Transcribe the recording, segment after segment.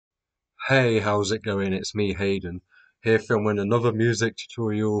Hey, how's it going? It's me, Hayden, here filming another music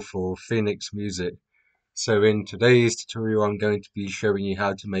tutorial for Phoenix Music. So in today's tutorial, I'm going to be showing you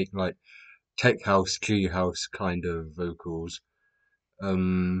how to make like tech house, G house kind of vocals.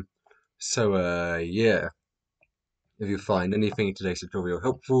 Um, yeah. If you find anything in today's tutorial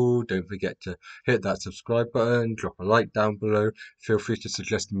helpful, don't forget to hit that subscribe button, drop a like down below, feel free to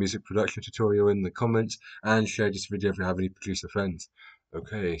suggest a music production tutorial in the comments, and share this video if you have any producer friends.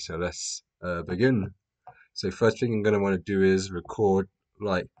 Okay, so let's begin. So first thing I'm going to want to do is record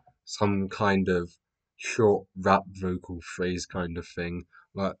like some kind of short rap vocal phrase kind of thing.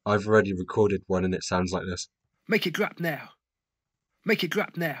 Like I've already recorded one and it sounds like this. Make it drop now. Make it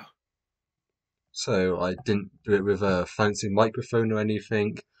drop now. So I didn't do it with a fancy microphone or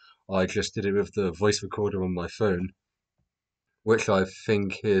anything. I just did it with the voice recorder on my phone, which I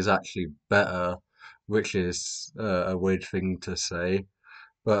think is actually better, which is a weird thing to say.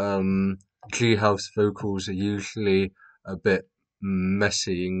 But G house vocals are usually a bit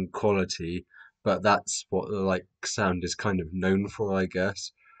messy in quality, but that's what the like sound is kind of known for, I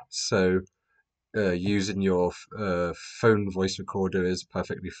guess. So using your phone voice recorder is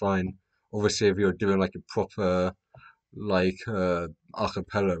perfectly fine. Obviously, if you're doing like a proper like a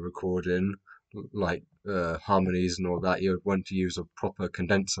cappella recording, like harmonies and all that, you'd want to use a proper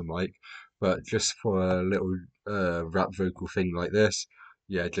condenser mic. But just for a little rap vocal thing like this,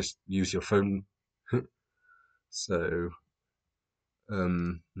 yeah, just use your phone. So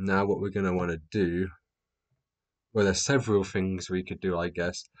now what we're gonna want to do, well, there's several things we could do, I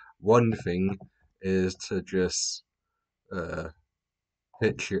guess. One thing is to just uh,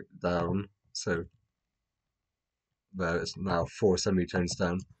 pitch it down. So there, it's now four semitones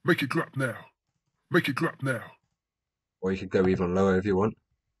down. Make it drop now. Make it drop now. Or you could go even lower if you want,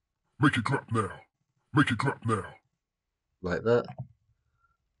 Make it drop now. Make it drop now. like that.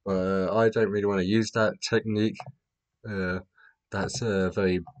 But I don't really want to use that technique. Uh, that's a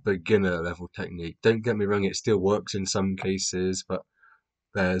very beginner level technique. Don't get me wrong, it still works in some cases, but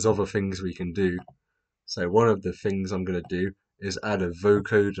there's other things we can do. So one of the things I'm going to do is add a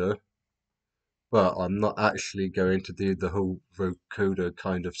vocoder, but I'm not actually going to do the whole vocoder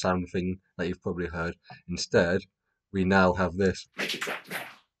kind of sound thing that you've probably heard. Instead, we now have this. Make it drop now.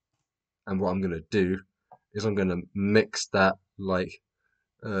 And what I'm going to do is I'm going to mix that like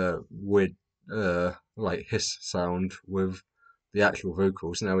with like hiss sound with the actual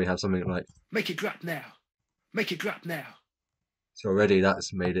vocals. Now we have something like, Make it drop now. Make it drop now. so already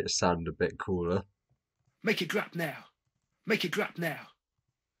that's made it sound a bit cooler, Make it drop now. Make it drop now.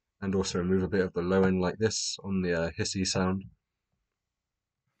 and also remove a bit of the low end like this on the hissy sound.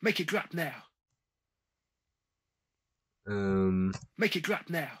 Make it drop now. Um, Make it drop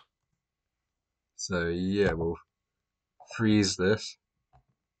now. so yeah, we'll freeze this.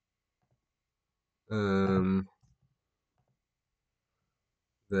 Um,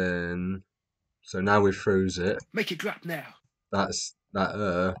 then, so now we froze it. Make it drop now. That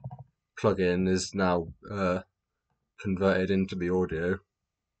plugin is now converted into the audio.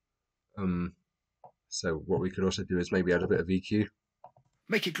 Um, so what we could also do is maybe add a bit of EQ.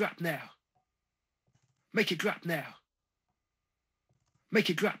 Make it drop now. Make it drop now. Make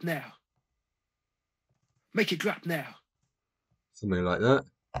it drop now. Make it drop now. Something like that.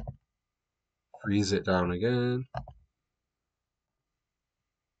 Freeze it down again.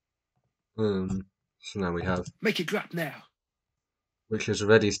 So now we have, Make it drop now. which is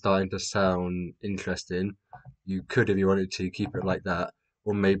already starting to sound interesting. You could, if you wanted to, keep it like that,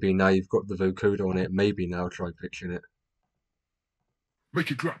 or maybe now you've got the vocoder on it, maybe now try pitching it.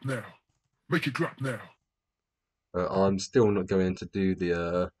 Make it drop now. Make it drop now. I'm still not going to do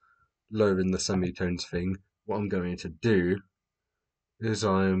the lowering the semitones thing. What I'm going to do is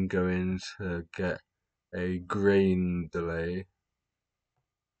I'm going to get a grain delay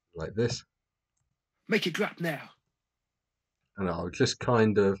like this, Make it drop now. and I'll just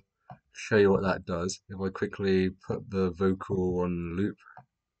kind of show you what that does. If I quickly put the vocal on loop,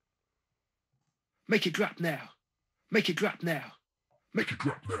 Make it drop now. Make it drop now. Make it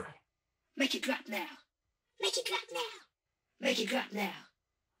drop now. Make it drop now. Make it drop now. Make it drop now.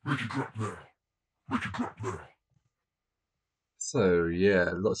 Make it drop now. Make it drop now. so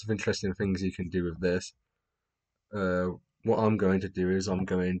yeah, lots of interesting things you can do with this. What I'm going to do is I'm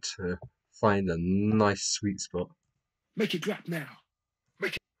going to find a nice sweet spot. Make it drop now.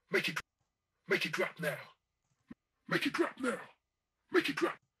 Make it make it drop now. Make it drop now. Make it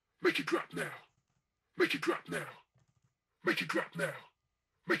drop. Make it drop now. Make it drop now. Make it drop now.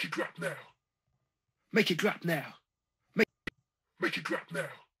 Make it drop now. Make it drop now. Make it drop now.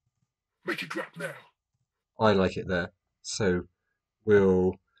 Make it drop now. I like it there. So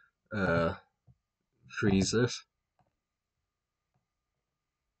we'll freeze this.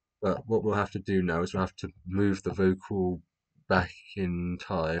 But what we'll have to do now is we'll have to move the vocal back in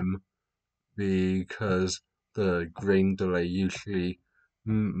time because the grain delay usually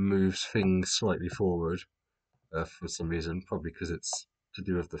moves things slightly forward for some reason, probably because it's to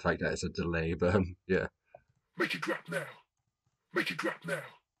do with the fact that it's a delay, but yeah. Make it drop now. Make it drop now.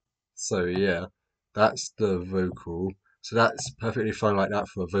 So yeah, that's the vocal. So that's perfectly fine like that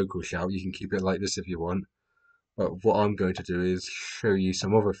for a vocal shout. You can keep it like this if you want. But what I'm going to do is show you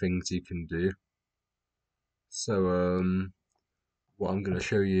some other things you can do. So what I'm going to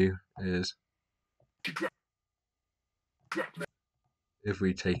show you is Drop now. if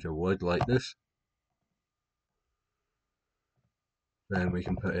we take a word like this, then we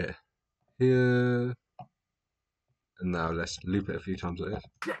can put it here. And now let's loop it a few times like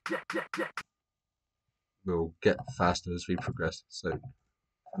this. We'll get faster as we progress. So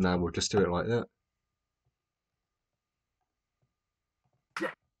now we'll just do it like that.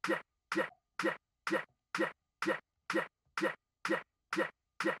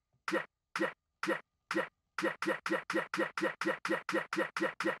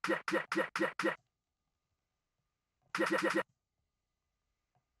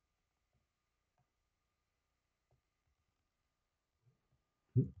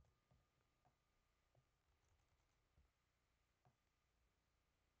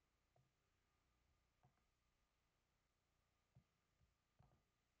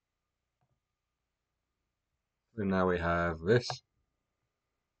 And now we have this.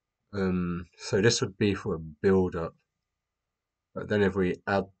 So this would be for a build up. But then if we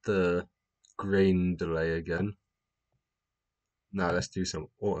add the grain delay again, now let's do some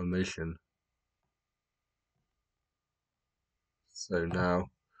automation. So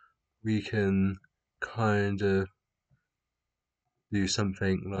now we can kind of do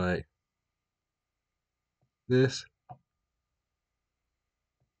something like this.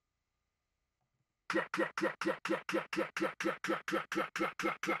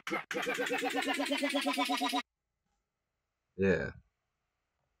 Yeah.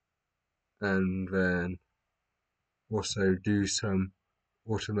 And then also do some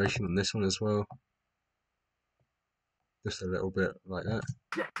automation on this one as well. Just a little bit like that.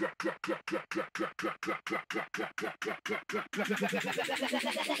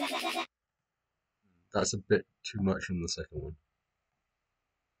 That's a bit too much on the second one.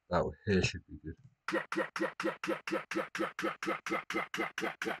 That here should be good.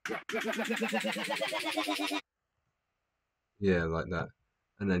 Yeah, like that.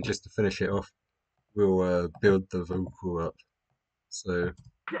 And then just to finish it off, we'll build the vocal up. So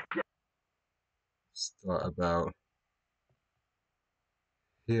start about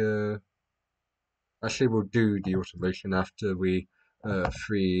here. Actually, we'll do the automation after we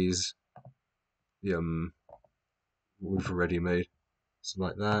freeze the we've already made. So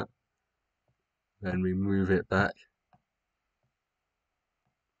like that. Then we move it back.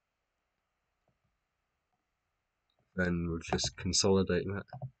 Then we'll just consolidate that.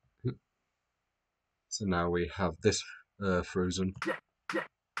 So now we have this frozen.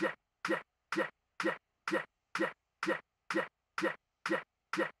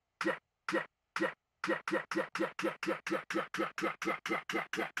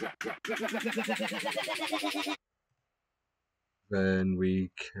 Then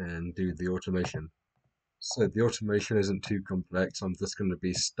we can do the automation. So the automation isn't too complex. I'm just going to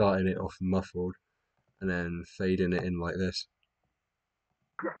be starting it off muffled and then fading it in like this.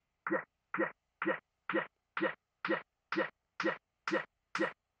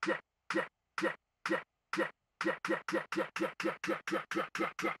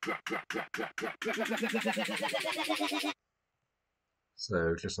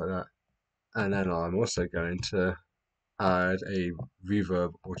 So just like that. And then I'm also going to add a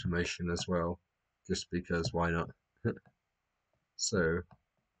reverb automation as well, just because why not? So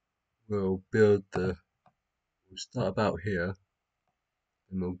we'll start about here,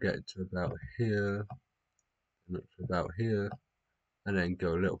 and we'll get to about here, and up to about here, and then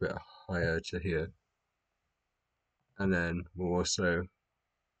go a little bit higher to here. And then we'll also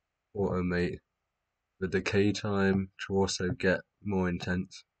automate the decay time to also get more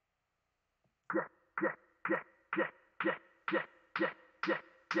intense.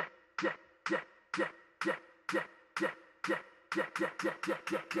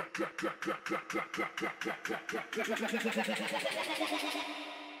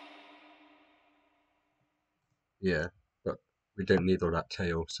 Yeah, but we don't need all that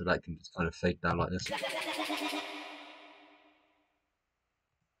tail, so that can just kind of fade down like this.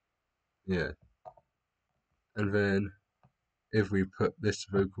 Yeah. And then if we put this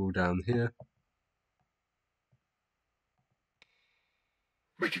vocal down here,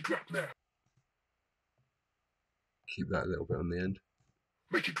 Make it drop now. keep that a little bit on the end.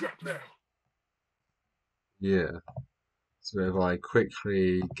 Make it drop now. Yeah. So if I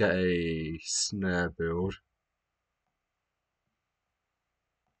quickly get a snare build,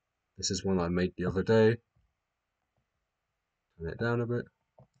 this is one I made the other day. Turn it down a bit.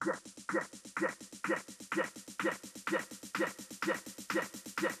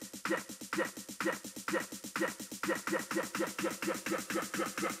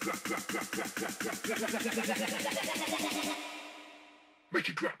 Make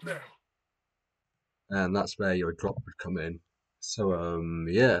it drop now. And that's where your drop would come in. So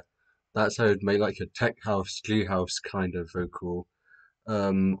yeah, that's how you'd make like a tech house, G house kind of vocal.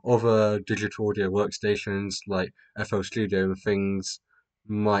 Other digital audio workstations like FL Studio and things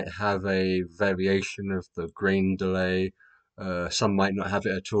might have a variation of the grain delay. Some might not have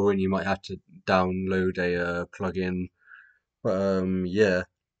it at all, and you might have to download a plugin. But yeah,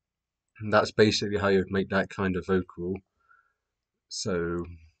 that's basically how you'd make that kind of vocal. So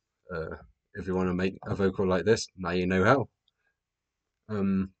uh, if you want to make a vocal like this, now you know how.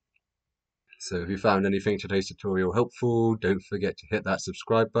 So if you found anything today's tutorial helpful, don't forget to hit that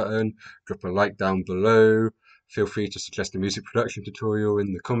subscribe button, drop a like down below, feel free to suggest a music production tutorial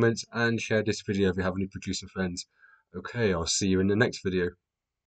in the comments, and share this video if you have any producer friends. Okay, I'll see you in the next video.